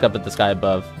embarrassed, I look up at the sky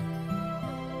above.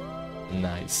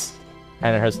 Nice.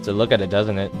 Kinda hurts to look at it,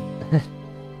 doesn't it?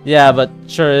 Yeah, but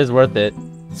sure is worth it.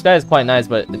 The sky is quite nice,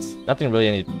 but it's not really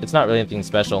anything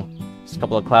special. Just a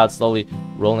couple of clouds slowly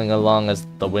rolling along as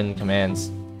the wind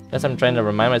commands. Guess I'm trying to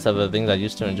remind myself of the things I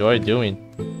used to enjoy doing.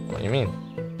 What do you mean?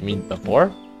 You mean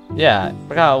before? Yeah, I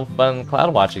forgot how fun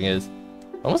cloud watching is.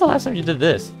 When was the last time you did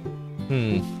this?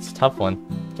 It's a tough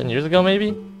one. 10 years ago,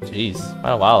 maybe? Jeez,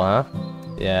 quite a while, huh?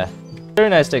 Yeah. Very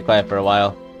nice to stay quiet for a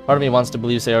while. Part of me wants to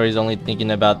believe Sayori's only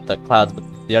thinking about the clouds, but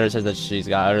the other says that she's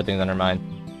got other things on her mind.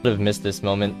 Would have missed this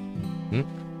moment.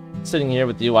 Sitting here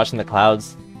with you watching the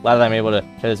clouds. Glad that I'm able to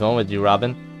share this moment with you,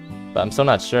 Robin. But I'm still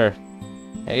not sure.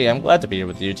 Hey, I'm glad to be here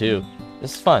with you too.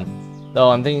 This is fun.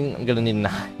 Though I'm thinking I'm gonna need an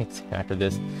eye exam after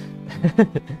this.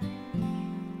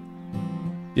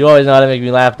 You always know how to make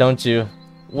me laugh, don't you?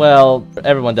 Well,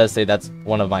 everyone does say that's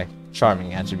one of my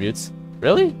charming attributes.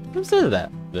 Really? Who said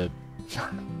that?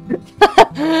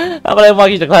 How about I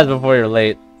walk you to class before you're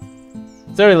late?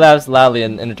 Sayori laughs loudly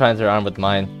and intertwines her arm with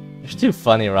mine. You're too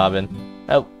funny, Robin.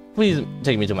 Please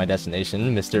take me to my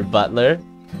destination, Mr. Butler.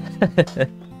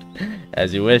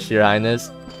 As you wish, Your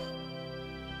Highness.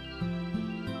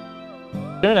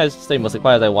 During I stay mostly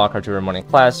quiet as I walk her to her morning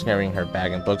class, carrying her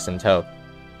bag and books in tow.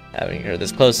 Having her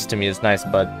this close to me is nice,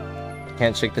 but I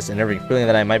can't shake this unnerving feeling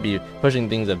that I might be pushing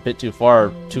things a bit too far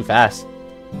or too fast.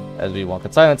 As we walk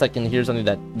in silence, I can hear something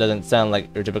that doesn't sound like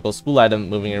your typical school item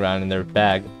moving around in their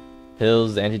bag.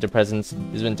 Pills, antidepressants.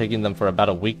 He's been taking them for about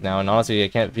a week now, and honestly, I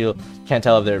can't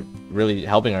tell if they're really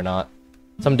helping or not.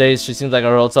 Some days she seems like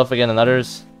her old self again, and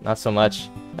others, not so much.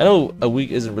 I know a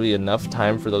week isn't really enough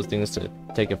time for those things to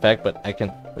take effect, but I can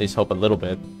at least hope a little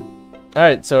bit.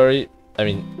 Alright, sorry.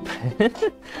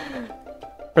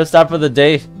 First stop for the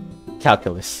day,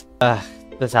 calculus. The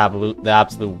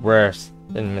absolute worst.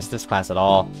 Didn't miss this class at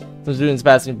all. Some students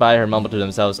passing by her mumbled to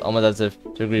themselves, almost as if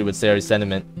to agree with Sayori's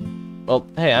sentiment. Well,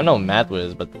 hey, I'm no math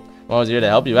whiz, but I'm always here to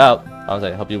help you out. I was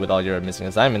to help you with all your missing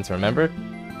assignments, remember?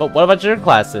 But what about your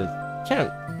classes? You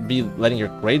can't be letting your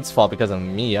grades fall because of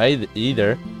me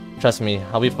either. Trust me,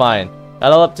 I'll be fine.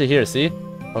 Got all up to here, see?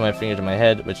 Put my finger to my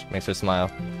head, which makes her smile.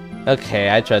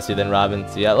 Okay, I trust you then, Robin.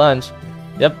 See you at lunch.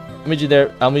 Yep, I'll meet you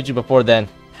there. I'll meet you before then.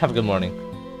 Have a good morning.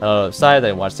 Besides,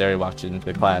 I watched Sayori walk into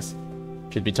the class.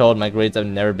 Truth be told, my grades have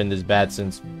never been this bad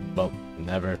since, well,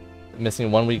 never.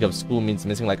 Missing 1 week of school means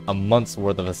missing like a month's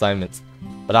worth of assignments.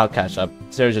 But I'll catch up.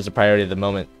 Sayori's just a priority at the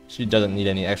moment. She doesn't need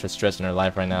any extra stress in her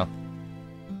life right now.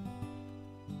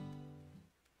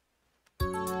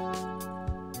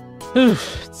 Whew,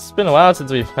 it's been a while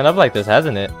since we've been up like this,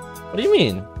 hasn't it? What do you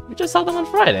mean? We just saw them on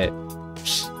Friday.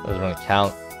 Psh, doesn't really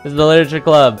count. This is the literature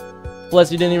club.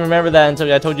 Bless, you didn't even remember that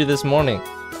until I told you this morning.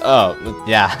 Oh,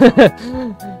 yeah.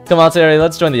 Come on, Sayori,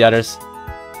 let's join the others.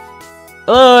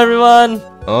 Hello, everyone.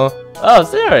 Oh,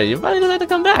 Sayori, you finally decided to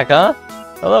come back, huh?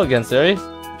 Hello again, Sayori.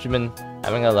 You've been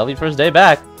having a lovely first day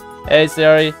back. Hey,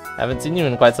 Sayori, haven't seen you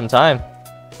in quite some time.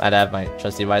 Glad to have my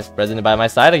trusty vice president by my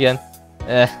side again.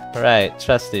 Right,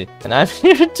 trusty. And I'm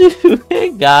here too.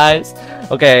 Hey, guys.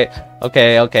 Okay,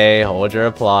 hold your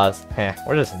applause.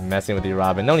 We're just messing with you,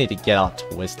 Robin. No need to get all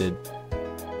twisted.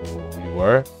 You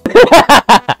were?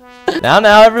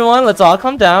 Now, everyone, let's all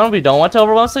calm down. We don't want to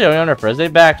overwhelm Sayori on her first day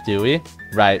back, do we?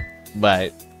 Right.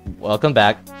 Welcome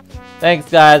back. Thanks,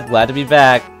 guys. Glad to be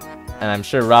back. And I'm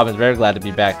sure Robin's very glad to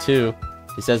be back, too.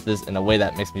 He says this in a way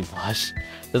that makes me blush.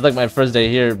 This is like my first day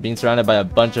here, being surrounded by a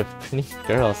bunch of pretty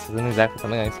girls. Isn't exactly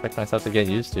something I expect myself to get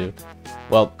used to.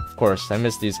 Well, of course, I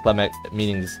miss these club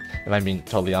meetings, if I'm being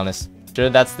totally honest. Sure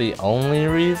that's the only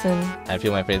reason? I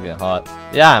feel my face get hot.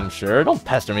 Yeah, I'm sure. Don't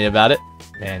pester me about it.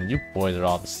 Man, you boys are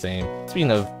all the same.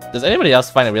 Speaking of, does anybody else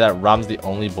find it weird that Robin's the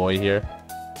only boy here?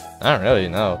 I don't really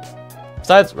know.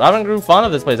 Besides, Robin grew fond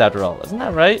of this place after all. Isn't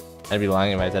that right? I'd be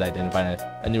lying if I said I didn't find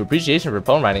a new appreciation for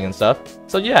poem writing and stuff.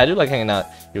 So yeah, I do like hanging out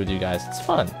here with you guys. It's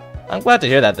fun. I'm glad to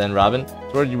hear that then, Robin.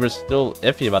 I thought you were still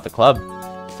iffy about the club.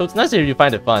 So it's nice to hear you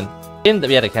find it fun. Didn't that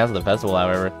we had to cancel the festival,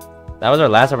 however. That was our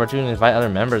last opportunity to invite other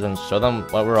members and show them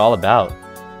what we're all about.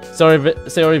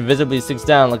 Sayori visibly sits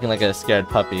down looking like a scared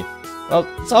puppy. Well,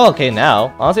 it's all okay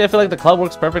now. Honestly, I feel like the club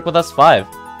works perfect with us 5.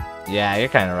 Yeah, you're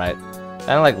kinda right.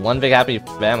 Kinda like one big happy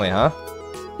family, huh?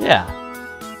 Yeah.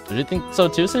 Did you think so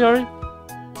too, Sayori?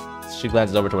 She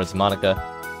glances over towards Monica.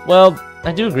 Well,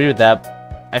 I do agree with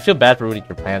that. I feel bad for ruining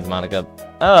your plans, Monica.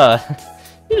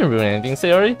 You didn't ruin anything,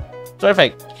 Sayori. Sorry if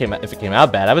it came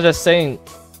out bad. I was just saying,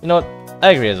 you know what?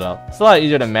 I agree as well. It's a lot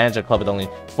easier to manage a club with only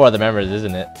 4 other members,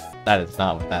 isn't it? That is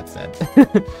not what that said.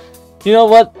 You know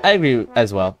what? I agree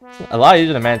as well. It's a lot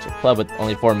easier to manage a club with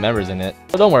only 4 members in it.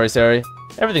 But don't worry, Sayori.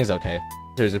 Everything's okay.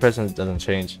 Sayori's expression doesn't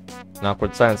change. An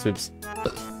awkward silence sweeps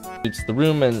the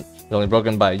room and is only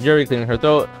broken by Yuri clearing her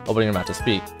throat, opening her mouth to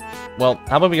speak. Well,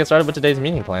 how about we get started with today's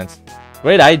meeting plans?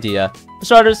 Great idea. For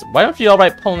starters, why don't you all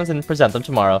write poems and present them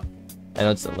tomorrow? I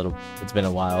know it's been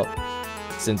a while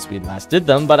since we last did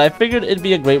them, but I figured it'd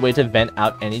be a great way to vent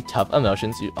out any tough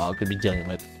emotions you all could be dealing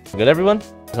with. Good, everyone?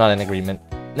 It's not an agreement.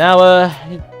 Now,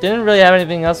 I didn't really have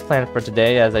anything else planned for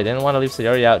today, as I didn't want to leave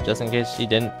Sayori out just in case she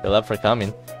didn't feel up for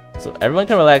coming. So everyone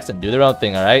can relax and do their own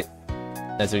thing, alright?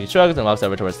 Netsuki shrugs and walks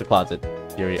over towards the closet.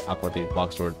 Yuri awkwardly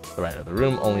walks toward the right of the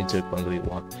room, only to clumsily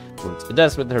walk towards the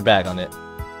desk with her bag on it.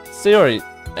 Sayori,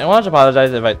 I want to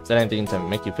apologize if I said anything to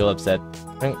make you feel upset.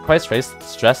 I've been quite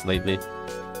stressed lately.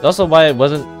 It's also why I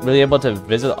wasn't really able to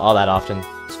visit all that often.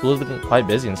 School's been quite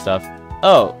busy and stuff.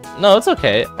 Oh, no, it's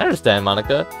okay. I understand,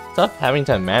 Monica. It's tough having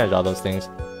to manage all those things.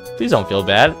 Please don't feel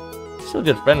bad. You're still a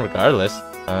good friend regardless.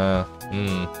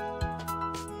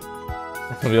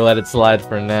 We'll let it slide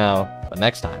for now, but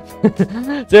next time.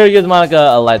 Sayori gives Monica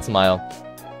a light smile.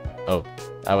 Oh,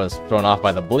 I was thrown off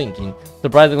by the blinking.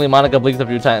 Surprisingly, Monica blinks a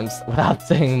few times without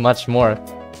saying much more.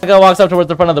 Monica walks up towards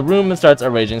the front of the room and starts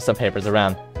arranging some papers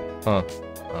around. Huh.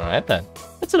 Alright then.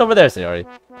 Let's sit over there, Sayori.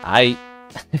 I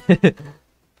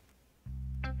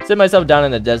sit myself down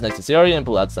in the desk next to Sayori and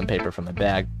pull out some paper from my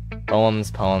bag.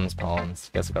 Poems.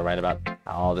 Guess I gotta write about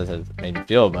how all this has made me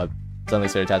feel, but suddenly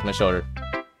Sayori taps my shoulder.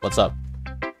 What's up?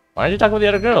 Why aren't you talking with the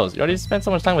other girls? You already spent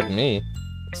so much time with me.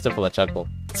 Still full of chuckle.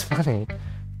 It's funny.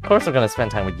 Of course we're gonna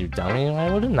spend time with you, dummy. Why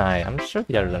wouldn't I? I'm sure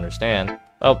the others understand.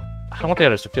 Well, I don't want the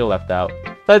others to feel left out.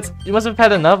 Besides, you must have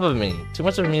had enough of me. Too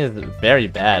much of me is very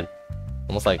bad.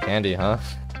 Almost like candy, huh?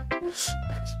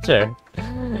 Sure.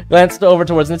 Glanced over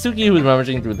towards Natsuki, who's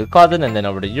rummaging through the closet, and then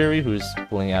over to Yuri, who's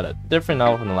pulling out a different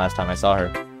novel from the last time I saw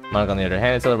her. Monica, on the other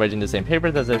hand, is still arranging the same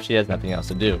papers as if she has nothing else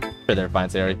to do. Sure, they're fine,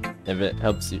 Sayori. If it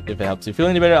helps you feel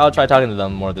any better, I'll try talking to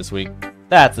them more this week.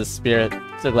 That's the spirit.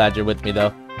 So glad you're with me,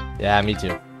 though. Yeah, me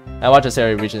too. I watch as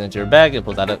Sayori reaches into her bag and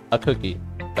pulls out a cookie.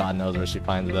 God knows where she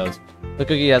finds those. The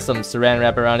cookie has some saran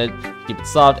wrap around it to keep it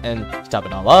soft, and to top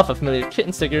it all off, a familiar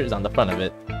kitten sticker is on the front of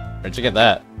it. Where'd you get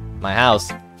that? My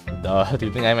house. Duh, do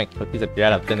you think I make cookies appear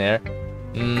out of thin air?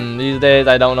 These days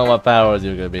I don't know what powers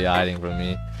you could be hiding from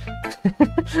me.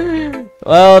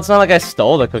 Well, it's not like I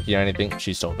stole the cookie or anything.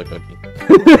 She stole the cookie.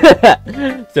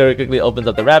 Sayori quickly opens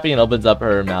up the wrapping and opens up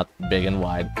her mouth big and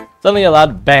wide. Suddenly a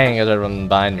loud bang as everyone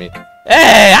behind me.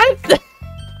 Hey,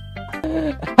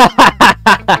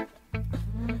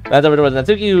 That's over towards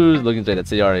Natsuki, who's looking straight at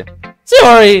Sayori.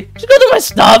 Sayori, did you go through my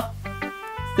stuff?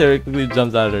 Sayori quickly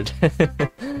jumps out of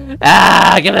her.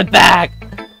 Ah, give it back!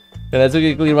 And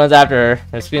Natsuki quickly runs after her.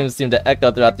 Her screams seem to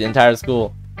echo throughout the entire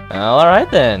school. Well,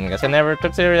 alright then. Guess I never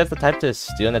took Sayori as the type to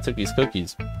steal Natsuki's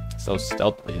cookies. So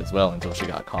stealthily as well until she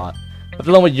got caught. Left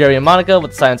alone with Yuri and Monica,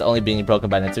 with the silence only being broken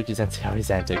by Natsuki's and Sayori's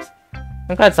antics.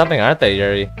 I'm quite something, aren't they,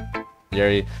 Yuri?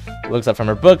 Yuri looks up from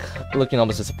her book, looking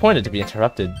almost disappointed to be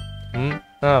interrupted.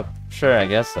 Oh, sure, I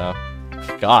guess so.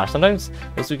 Gosh, sometimes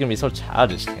those two can be so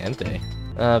childish, can't they?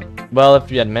 Well, if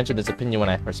you had mentioned this opinion when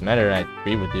I first met her, I'd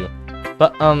agree with you.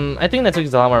 But, I think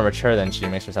Natsuki's a lot more mature than she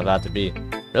makes herself out to be.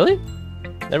 Really?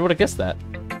 Never would have guessed that.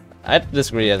 I'd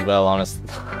disagree as well, honestly.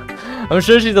 I'm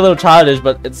sure she's a little childish,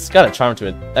 but it's got a charm to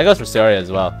it. That goes for Sayori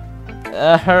as well.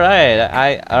 Alright,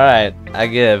 I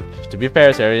give. To be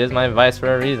fair, Sayori is my advice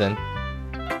for a reason.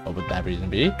 What would that reason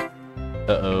be?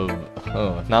 Uh-oh.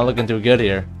 Oh, not looking too good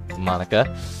here,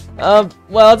 Monica.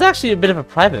 Well, it's actually a bit of a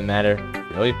private matter.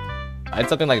 Really? Why'd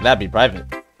something like that be private?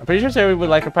 I'm pretty sure Sayori would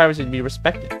like her privacy to be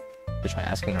respected. Just try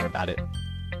asking her about it.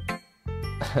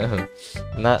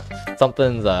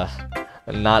 Something's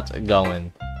not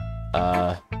going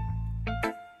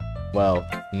well,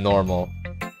 normal,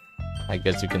 I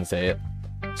guess you can say it.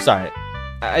 Sorry,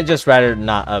 I'd just rather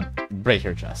not break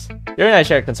your trust. Yuri and I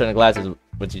share concerning glasses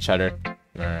with each other.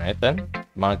 Alright then.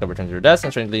 Monica returns to her desk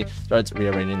and strangely starts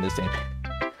rearranging the same.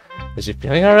 Is she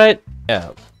feeling alright?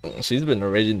 Yeah, she's been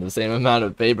arranging the same amount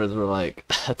of papers for like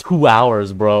 2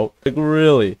 hours, bro. Like,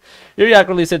 really? Yuri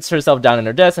awkwardly sits herself down in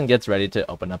her desk and gets ready to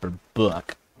open up her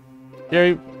book.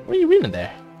 Yuri, what are you reading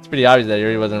there? It's pretty obvious that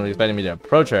Yuri wasn't really expecting me to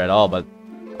approach her at all, but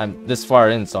I'm this far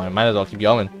in, so I might as well keep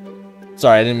going.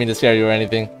 Sorry, I didn't mean to scare you or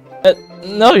anything.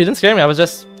 No, you didn't scare me. I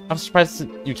was surprised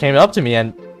you came up to me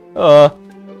and,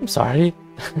 I'm sorry.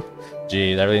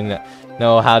 Geez, I really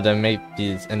know how to make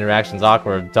these interactions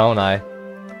awkward, don't I?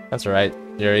 That's right,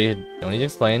 Yuri, don't need to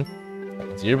explain.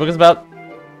 So your book is about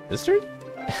history?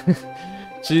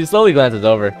 She slowly glances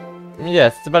over.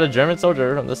 Yes, it's about a German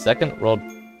soldier from the Second World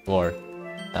War.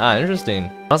 Ah, interesting.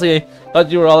 Honestly, I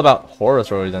thought you were all about horror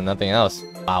stories and nothing else.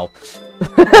 Wow.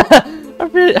 I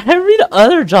read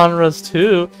other genres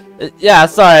too. Yeah,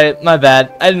 sorry, my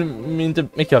bad. I didn't mean to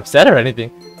make you upset or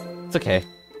anything. It's okay.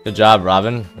 Good job,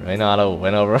 Robin. You really know how to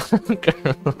win over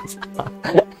girls.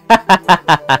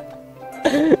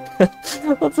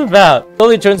 What's about?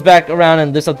 Slowly turns back around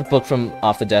and lifts up the book from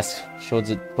off the desk.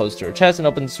 Shows it close to her chest and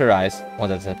opens her eyes.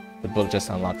 Once that's it, the book just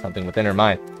unlocked something within her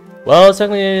mind. Well, it's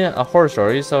certainly a horror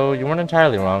story, so you weren't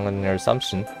entirely wrong in your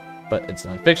assumption. But it's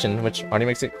non-fiction, which already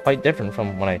makes it quite different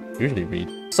from what I usually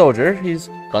read. Soldier, he's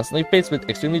constantly faced with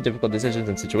extremely difficult decisions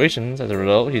and situations. As a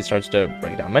result, he starts to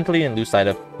break down mentally and lose sight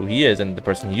of who he is and the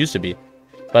person he used to be.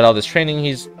 But all this training,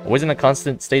 he's always in a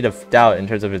constant state of doubt in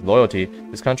terms of his loyalty,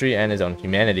 his country, and his own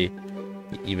humanity.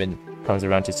 He even comes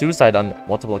around to suicide on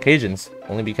multiple occasions,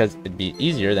 only because it'd be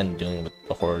easier than dealing with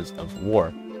the horrors of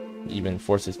war. He even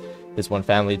forces this one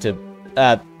family to,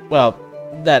 well,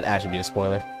 that'd actually be a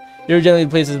spoiler. Yuri gently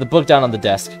places the book down on the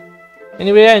desk.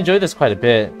 Anyway, I enjoyed this quite a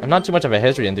bit. I'm not too much of a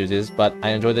history enthusiast, but I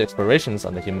enjoy the explorations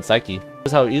on the human psyche.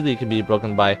 Just how easily it can be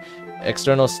broken by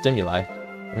external stimuli.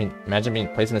 I mean, imagine being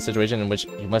placed in a situation in which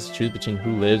you must choose between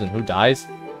who lives and who dies.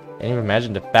 Can't even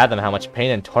imagine to fathom how much pain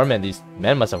and torment these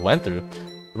men must have went through.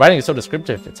 The writing is so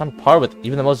descriptive, it's on par with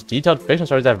even the most detailed fiction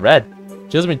stories I've read. It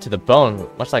chills me to the bone,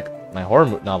 much like my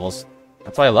horror novels.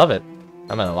 That's why I love it.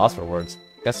 I'm at a loss for words.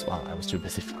 Guess, well, I was too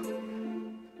busy.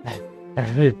 I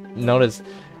really noticed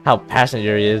how passionate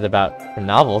Yuri is about her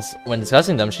novels. When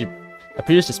discussing them, she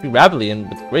appears to speak rapidly and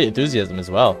with great enthusiasm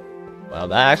as well. Well,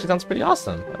 that actually sounds pretty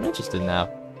awesome. I'm interested now.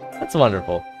 That's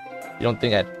wonderful. You don't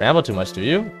think I'd ramble too much, do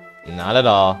you? Not at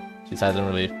all. She sighs in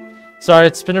relief. Sorry,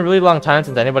 it's been a really long time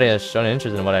since anybody has shown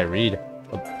interest in what I read.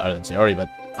 Well, other than Sayori, but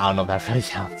I don't know if that really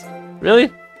counts.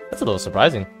 Really? That's a little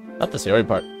surprising. Not the Sayori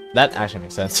part. That actually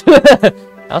makes sense.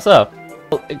 How so?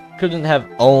 Well, it couldn't have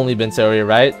only been Sayori,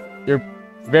 right? You're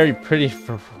very pretty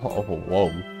for... Oh, whoa.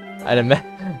 I'd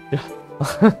imagine...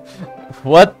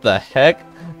 What the heck?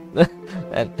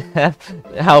 And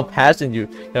how passionate you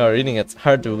are reading, it's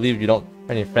hard to believe you don't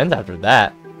have any friends after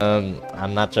that.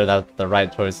 I'm not sure that's the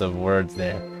right choice of words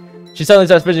there. She suddenly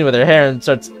starts fidgeting with her hair and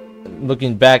starts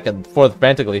looking back and forth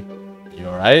frantically. You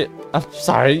alright? I'm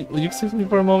sorry, will you excuse me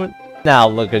for a moment? Now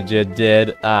look what you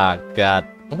did. Ah, God.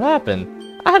 What happened?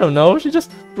 I don't know, she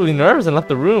just really nervous and left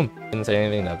the room. Didn't say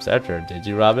anything to upset her, did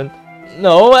you, Robin?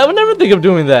 No, I would never think of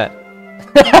doing that.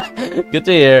 Good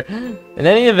to hear. In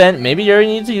any event, maybe Yuri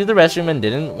needed to use the restroom and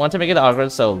didn't want to make it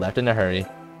awkward, so left in a hurry.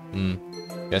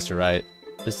 Guess you're right.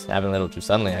 Just happened a little too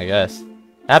suddenly, I guess.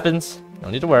 Happens. No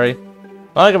need to worry.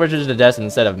 Monica returns to the desk and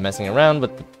instead of messing around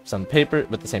with the same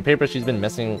paper she's been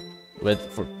messing with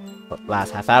for the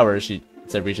last half hour, she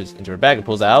instead reaches into her bag and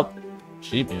pulls out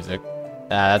sheet music.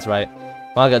 Ah, that's right.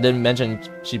 Monica didn't mention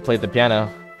she played the piano.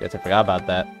 Guess I forgot about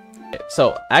that.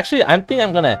 So actually, I think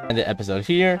I'm gonna end the episode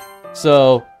here.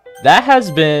 So that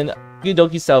has been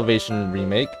Doki Salvation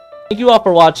Remake. Thank you all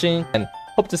for watching and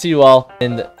hope to see you all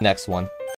in the next one.